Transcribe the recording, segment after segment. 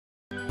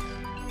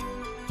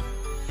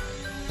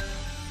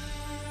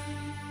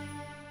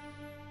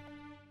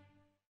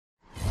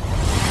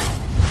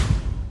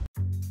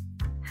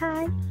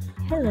Hi,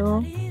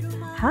 hello,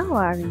 how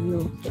are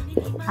you?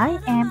 I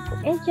am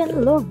Agent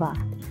Lova.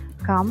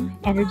 Come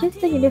and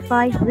register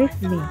Unifi with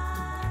me.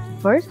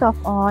 First of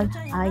all,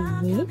 I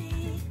need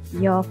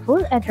your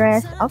full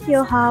address of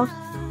your house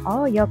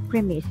or your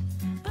premise.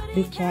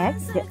 We check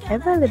the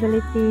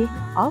availability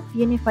of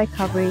Unifi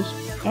coverage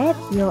at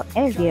your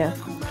area.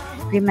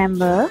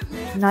 Remember,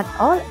 not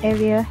all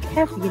areas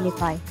have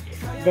Unifi.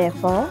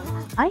 Therefore,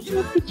 I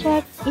need to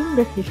check in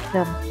the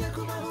system.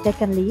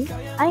 Secondly,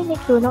 I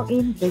need to log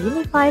in the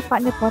Unifi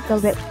Partner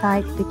Portal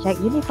website to check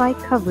Unifi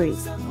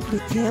coverage.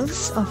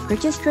 Details of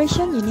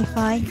registration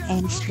Unifi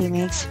and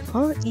Streamix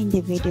for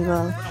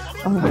individual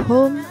or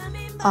home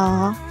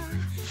or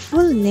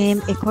full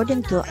name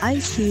according to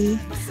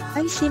IC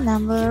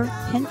number,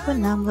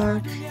 handphone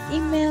number,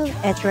 email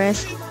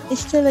address,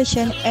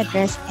 installation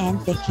address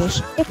and package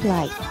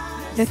applied.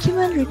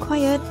 Document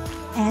required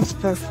as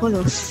per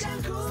follows.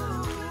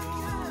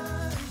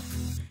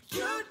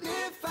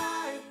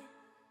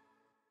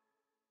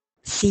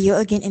 See you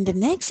again in the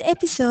next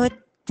episode.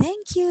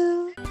 Thank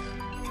you.